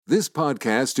This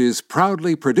podcast is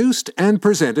proudly produced and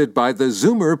presented by the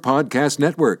Zoomer Podcast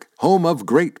Network, home of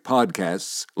great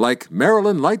podcasts like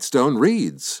Marilyn Lightstone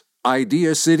Reads,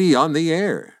 Idea City on the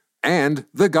Air, and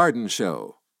The Garden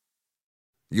Show.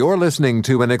 You're listening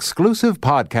to an exclusive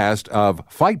podcast of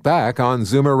Fight Back on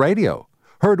Zoomer Radio,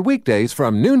 heard weekdays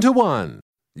from noon to 1.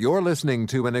 You're listening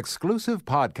to an exclusive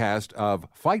podcast of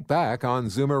Fight Back on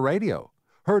Zoomer Radio,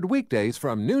 heard weekdays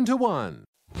from noon to 1.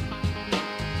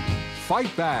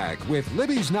 Fight Back with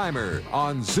Libby Znaimer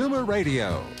on Zoomer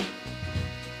Radio.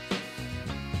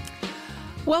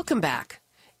 Welcome back.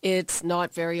 It's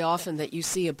not very often that you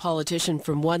see a politician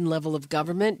from one level of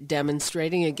government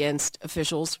demonstrating against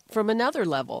officials from another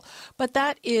level. But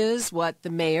that is what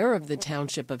the mayor of the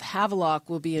township of Havelock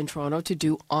will be in Toronto to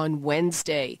do on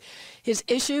Wednesday. His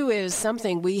issue is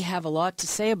something we have a lot to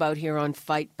say about here on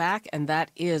Fight Back, and that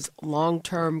is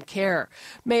long-term care.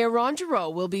 Mayor Ron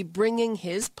Giroux will be bringing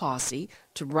his posse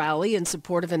to rally in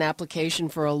support of an application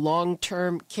for a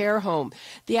long-term care home.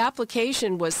 The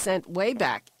application was sent way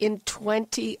back in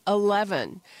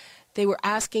 2011. They were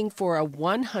asking for a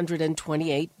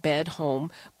 128-bed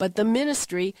home, but the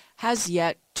ministry has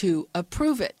yet to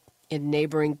approve it. In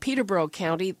neighboring Peterborough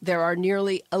County, there are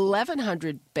nearly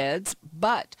 1,100 beds,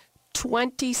 but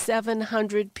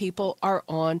 2,700 people are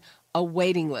on a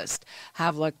waiting list.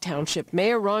 Havelock Township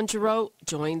Mayor Ron Giroux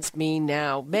joins me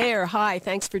now. Mayor, hi.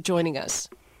 Thanks for joining us.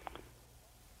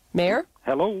 Mayor?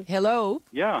 Hello. Hello.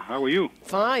 Yeah, how are you?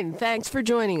 Fine. Thanks for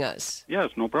joining us. Yes,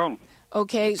 no problem.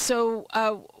 Okay, so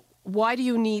why do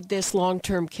you need this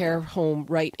long-term care home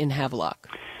right in Havelock?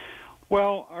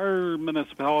 Well, our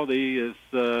municipality is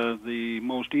the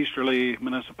most easterly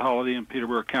municipality in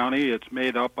Peterborough County. It's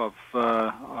made up of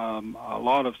a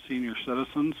lot of senior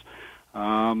citizens.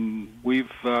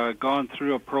 We've gone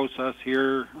through a process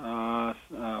here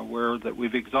where that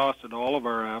we've exhausted all of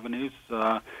our avenues.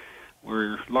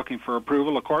 We're looking for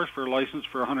approval, of course, for a license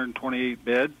for a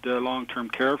 128-bed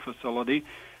long-term care facility.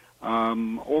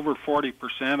 Over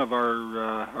 40% of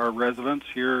our residents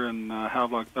here in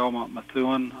Havelock, Belmont,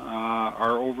 Methuen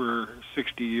are over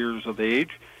 60 years of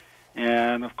age.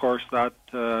 And, of course, that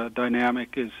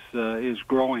dynamic is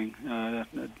growing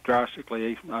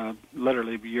drastically,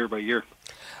 literally year by year.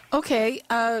 Okay,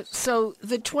 so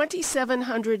the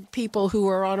 2,700 people who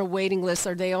are on a waiting list,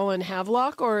 are they all in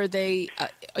Havelock, or are they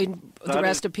in the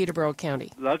rest of Peterborough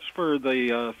County? That's for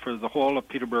the whole of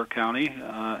Peterborough County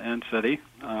and city,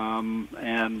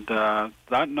 and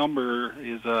that number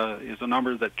is a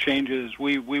number that changes.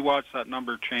 We watch that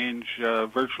number change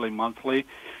virtually monthly.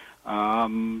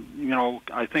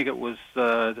 I think it was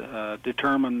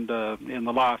determined in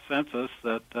the last census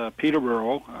that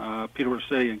Peterborough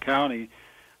City and County,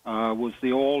 was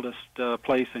the oldest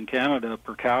place in Canada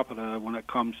per capita when it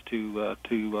comes to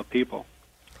people.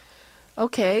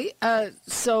 Okay,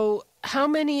 so how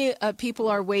many people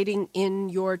are waiting in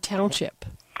your township?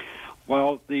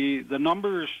 Well, the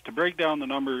numbers, to break down the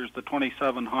numbers, the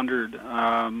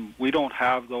 2,700, we don't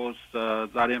have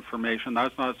that information.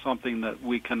 That's not something that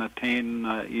we can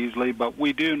attain easily, but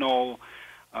we do know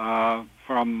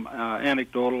from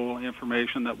anecdotal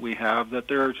information that we have that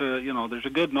there's a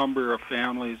good number of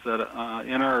families that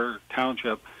in our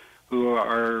township who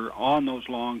are on those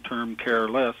long-term care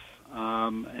lists,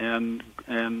 I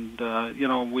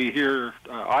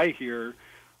hear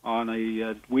on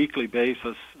a weekly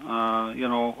basis,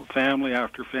 family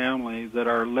after family that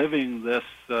are living this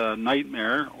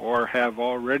nightmare or have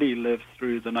already lived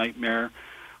through the nightmare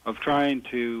of trying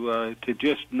to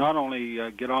just not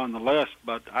only get on the list,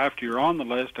 but after you're on the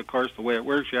list, of course, the way it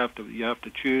works, you have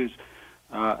to choose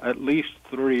at least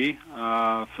 3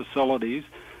 facilities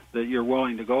that you're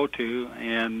willing to go to,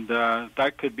 and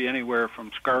that could be anywhere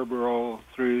from Scarborough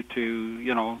through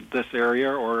to this area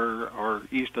or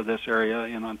east of this area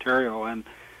in Ontario. And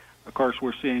of course,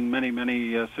 we're seeing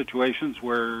many situations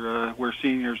where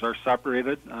seniors are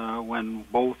separated when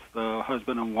both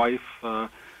husband and wife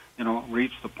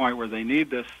reach the point where they need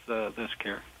this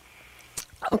care.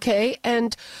 Okay,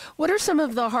 and what are some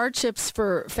of the hardships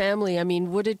for family? I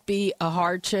mean, would it be a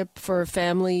hardship for a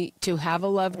family to have a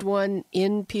loved one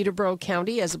in Peterborough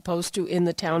County as opposed to in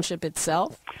the township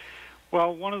itself?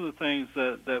 Well, one of the things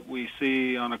that we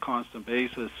see on a constant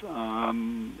basis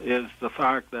is the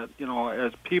fact that,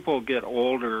 as people get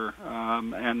older,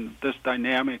 and this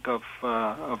dynamic of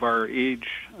our age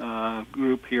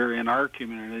group here in our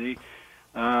community,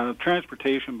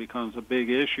 transportation becomes a big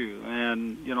issue.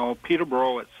 And,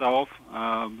 Peterborough itself,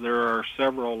 there are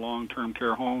several long-term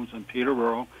care homes in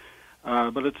Peterborough,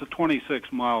 but it's a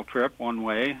 26-mile trip one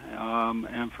way.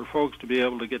 And for folks to be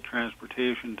able to get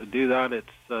transportation to do that,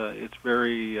 it's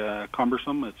very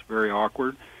cumbersome. It's very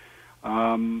awkward.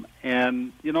 And,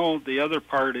 the other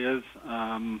part is,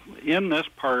 in this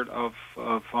part of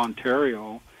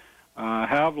Ontario,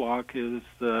 Havelock is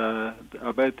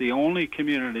about the only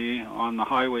community on the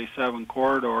Highway 7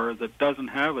 corridor that doesn't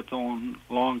have its own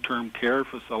long-term care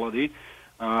facility.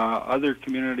 Other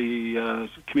communities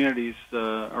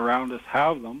around us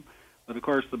have them, but of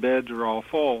course the beds are all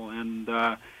full. And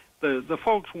the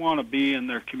folks want to be in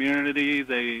their community.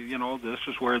 This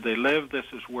is where they live. This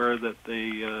is where that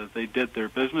they did their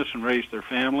business and raised their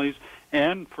families.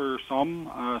 And for some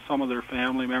of their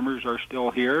family members are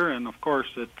still here, and of course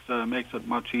it makes it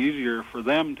much easier for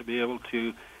them to be able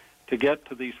to get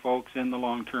to these folks in the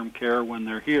long-term care when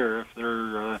they're here. If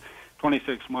they're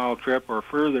 26-mile trip or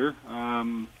further,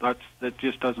 that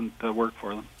just doesn't work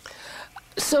for them.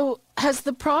 So has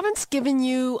the province given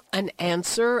you an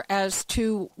answer as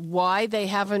to why they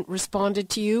haven't responded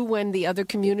to you when the other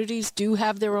communities do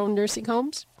have their own nursing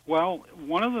homes? Well,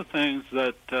 one of the things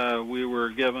that we were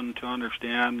given to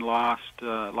understand last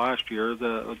year,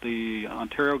 the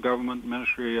Ontario Government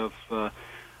Ministry of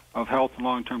Health and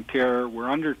Long-Term Care were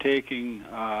undertaking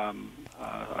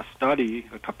a study,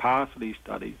 a capacity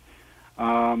study,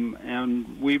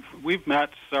 and we've met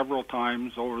several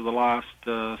times over the last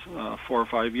 4 or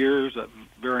 5 years at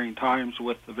varying times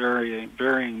with the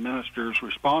varying ministers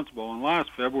responsible. And last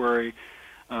February,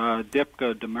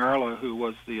 Dipka Demerla, who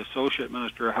was the Associate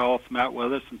Minister of Health, met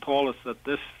with us and told us that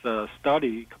this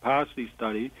capacity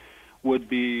study, would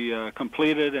be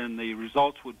completed and the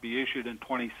results would be issued in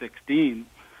 2016.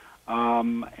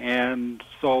 And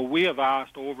so we have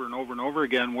asked over and over and over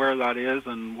again where that is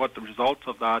and what the results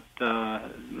of that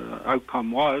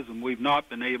outcome was, and we've not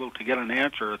been able to get an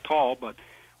answer at all. But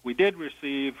we did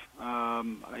receive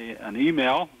an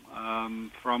email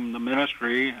from the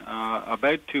ministry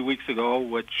about 2 weeks ago,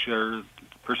 which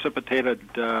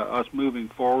precipitated us moving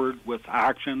forward with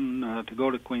action to go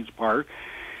to Queen's Park.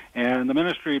 And the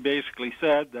ministry basically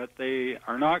said that they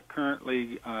are not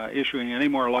currently issuing any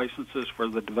more licenses for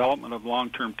the development of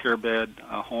long-term care bed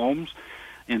homes.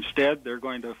 Instead, they're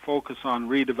going to focus on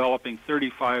redeveloping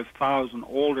 35,000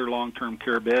 older long-term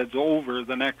care beds over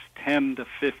the next 10 to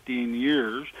 15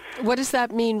 years. What does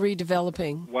that mean,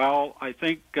 redeveloping? Well, I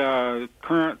think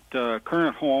current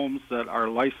homes that are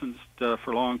licensed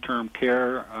for long-term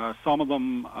care, some of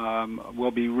them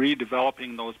will be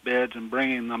redeveloping those beds and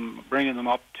bringing them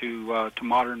up to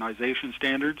modernization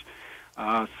standards.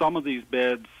 Some of these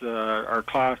beds are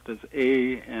classed as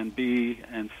A and B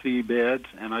and C beds,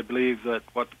 and I believe that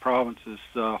what the province is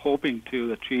hoping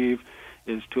to achieve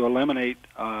is to eliminate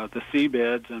the C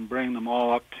beds and bring them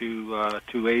all up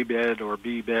to A bed or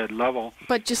B bed level.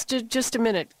 But just a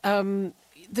minute,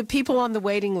 the people on the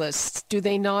waiting list, do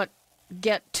they not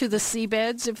get to the C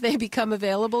beds if they become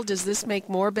available? Does this make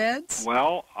more beds?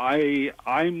 Well,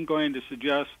 I'm going to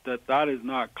suggest that is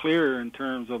not clear in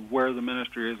terms of where the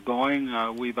ministry is going.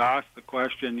 We've asked the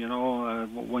question,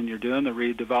 when you're doing the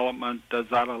redevelopment, does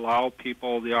that allow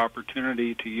people the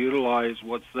opportunity to utilize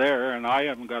what's there? And I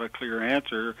haven't got a clear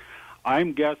answer.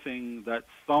 I'm guessing that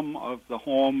some of the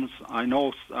homes, I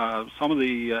know some of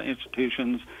the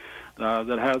institutions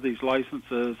that have these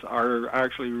licenses are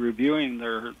actually reviewing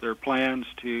their plans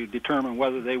to determine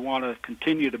whether they want to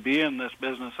continue to be in this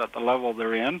business at the level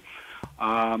they're in.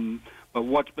 But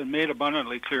what's been made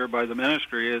abundantly clear by the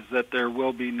ministry is that there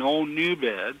will be no new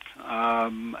beds,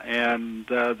 and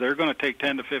they're going to take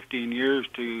 10 to 15 years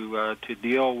to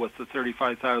deal with the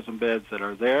 35,000 beds that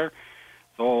are there.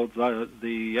 So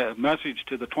the message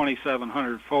to the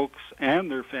 2,700 folks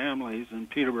and their families in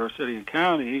Peterborough City and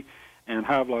County and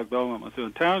Havelock, Belmont,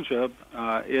 Methuen Township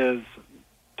is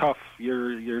tough.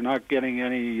 You're not getting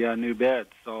any new beds.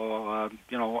 So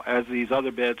as these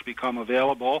other beds become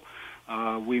available,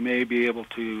 we may be able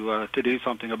to do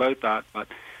something about that. But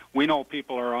we know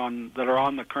people that are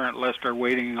on the current list are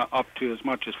waiting up to as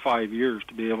much as 5 years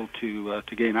to be able to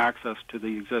gain access to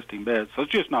the existing beds. So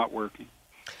it's just not working.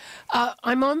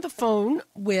 I'm on the phone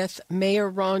with Mayor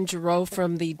Ron Giroux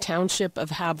from the Township of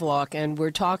Havelock, and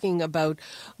we're talking about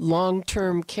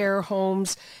long-term care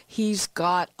homes. He's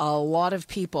got a lot of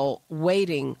people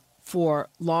waiting for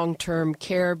long-term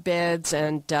care beds,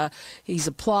 and he's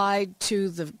applied to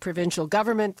the provincial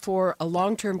government for a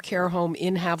long-term care home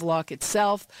in Havelock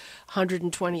itself,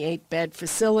 128-bed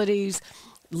facilities.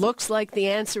 Looks like the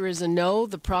answer is a no.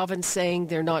 The province saying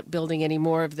they're not building any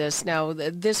more of this. Now,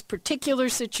 this particular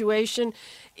situation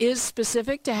is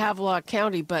specific to Havelock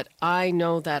County, but I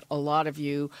know that a lot of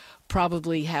you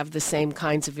probably have the same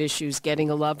kinds of issues getting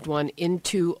a loved one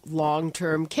into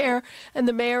long-term care. And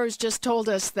the mayor has just told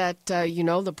us that,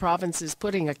 the province is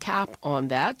putting a cap on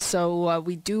that. So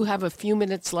we do have a few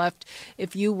minutes left.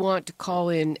 If you want to call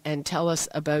in and tell us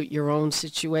about your own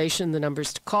situation, the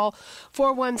numbers to call,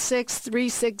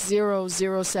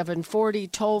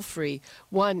 416-360-0740, toll free,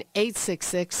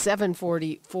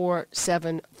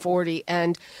 1-866-740-4740.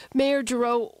 And Mayor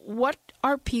Giroux, what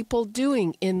are people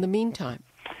doing in the meantime?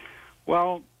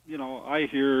 Well, I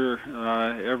hear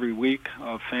every week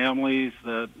of families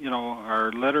that,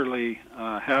 are literally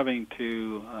having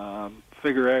to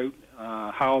figure out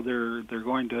how they're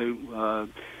going to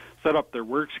set up their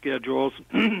work schedules,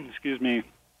 excuse me,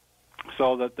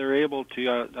 so that they're able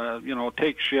to,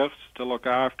 take shifts to look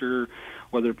after,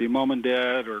 whether it be mom and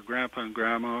dad or grandpa and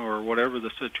grandma or whatever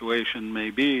the situation may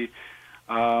be.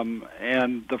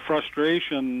 And the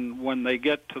frustration when they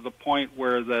get to the point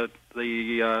where the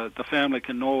family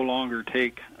can no longer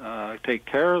take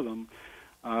care of them,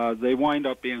 they wind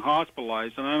up being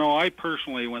hospitalized. And I know I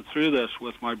personally went through this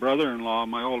with my brother-in-law,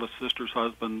 my oldest sister's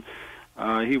husband.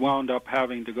 He wound up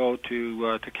having to go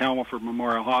to Camelford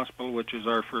Memorial Hospital, which is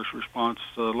our first response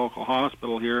local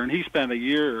hospital here, and he spent a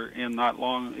year in that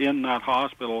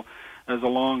hospital as a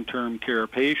long-term care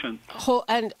patient.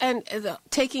 And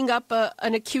taking up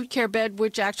an acute care bed,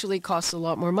 which actually costs a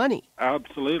lot more money.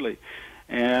 Absolutely.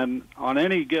 And on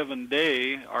any given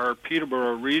day, our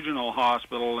Peterborough Regional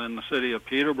Hospital in the city of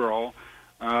Peterborough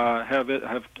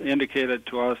have indicated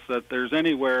to us that there's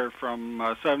anywhere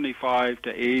from 75 to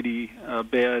 80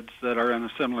 beds that are in a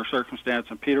similar circumstance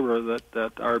in Peterborough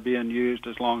that are being used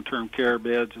as long-term care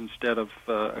beds instead of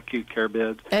acute care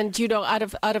beds. And out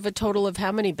of a total of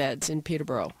how many beds in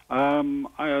Peterborough?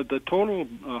 The total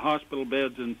hospital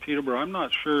beds in Peterborough, I'm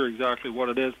not sure exactly what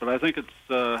it is, but I think it's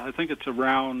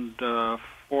around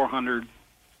 400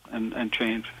 and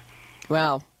change.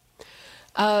 Wow.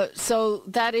 So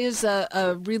that is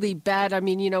a really bad,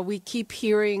 we keep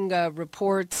hearing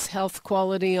reports, Health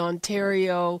Quality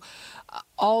Ontario,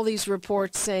 all these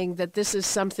reports saying that this is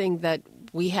something that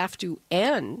we have to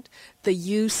end, the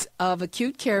use of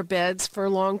acute care beds for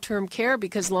long-term care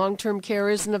because long-term care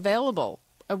isn't available.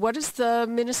 What is the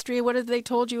ministry, what have they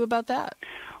told you about that?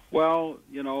 Well,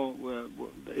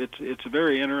 it's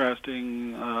very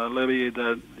interesting, Libby,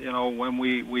 that, when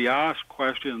we ask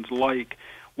questions like,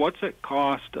 what's it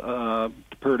cost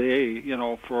per day,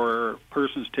 for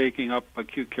persons taking up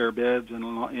acute care beds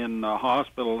in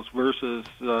hospitals versus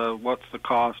what's the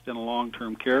cost in a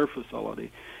long-term care facility?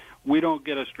 We don't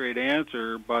get a straight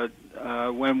answer, but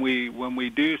when we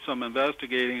do some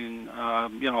investigating,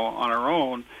 on our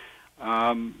own,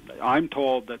 I'm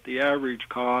told that the average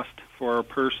cost for a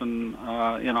person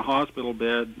in a hospital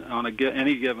bed on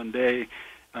any given day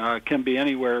can be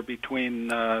anywhere between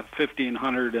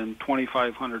 $1,500 and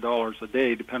 $2,500 a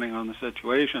day, depending on the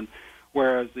situation,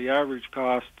 whereas the average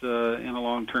cost in a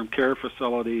long-term care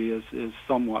facility is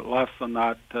somewhat less than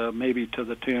that, maybe to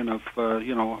the tune of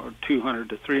 $200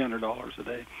 to $300 a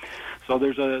day. So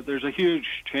there's a huge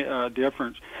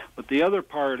difference. But the other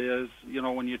part is,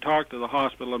 when you talk to the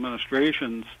hospital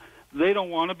administrations, they don't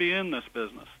want to be in this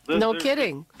business. No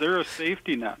kidding. They're a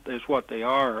safety net, is what they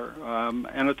are,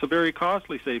 and it's a very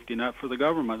costly safety net for the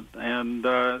government. And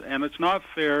it's not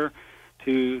fair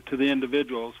to the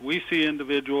individuals. We see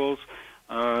individuals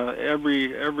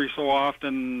every so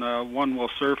often. One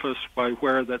will surface by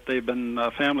where that they've been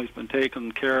family's been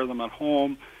taking care of them at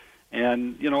home.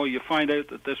 And, you find out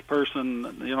that this person,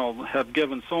 have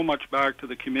given so much back to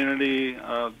the community.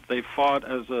 They fought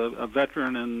as a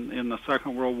veteran in the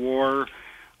Second World War.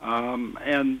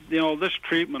 And, this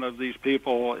treatment of these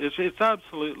people, it's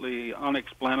absolutely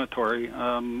unexplanatory.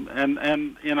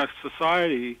 And in a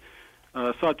society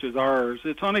such as ours,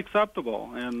 it's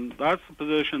unacceptable. And that's the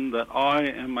position that I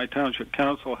and my township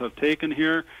council have taken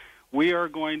here. We are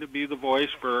going to be the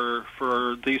voice for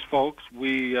these folks.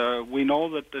 We know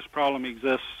that this problem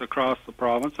exists across the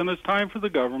province, and it's time for the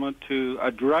government to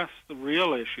address the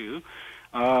real issue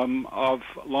of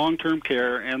long-term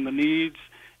care and the needs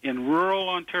in rural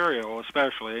Ontario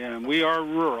especially. And we are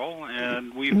rural,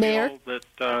 and we feel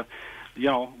that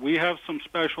we have some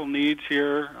special needs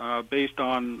here based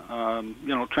on,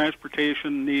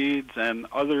 transportation needs and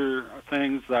other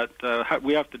things that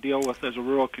we have to deal with as a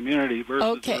rural community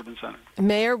versus urban center.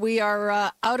 Mayor, we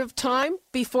are out of time.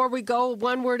 Before we go,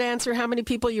 one-word answer, how many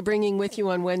people are you bringing with you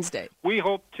on Wednesday? We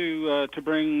hope to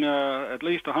bring at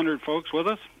least 100 folks with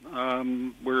us.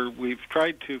 We've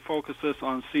tried to focus this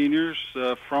on seniors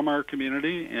from our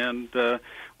community, and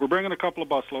we're bringing a couple of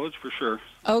busloads for sure.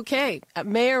 Okay.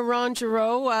 Mayor Ron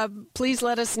Giroux, please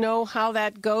let us know how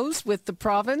that goes with the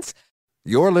province.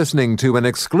 You're listening to an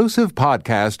exclusive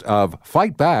podcast of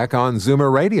Fight Back on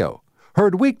Zoomer Radio,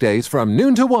 heard weekdays from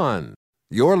noon to 1.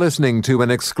 You're listening to an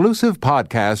exclusive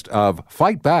podcast of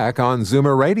Fight Back on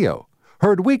Zoomer Radio,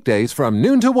 heard weekdays from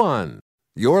noon to 1.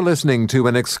 You're listening to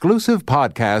an exclusive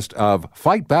podcast of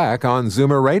Fight Back on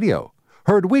Zoomer Radio,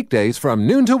 heard weekdays from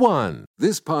noon to 1.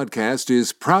 This podcast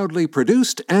is proudly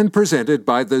produced and presented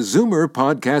by the Zoomer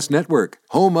Podcast Network,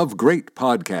 home of great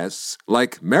podcasts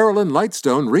like Marilyn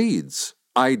Lightstone Reads,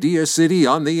 Idea City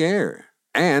on the Air,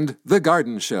 and The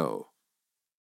Garden Show.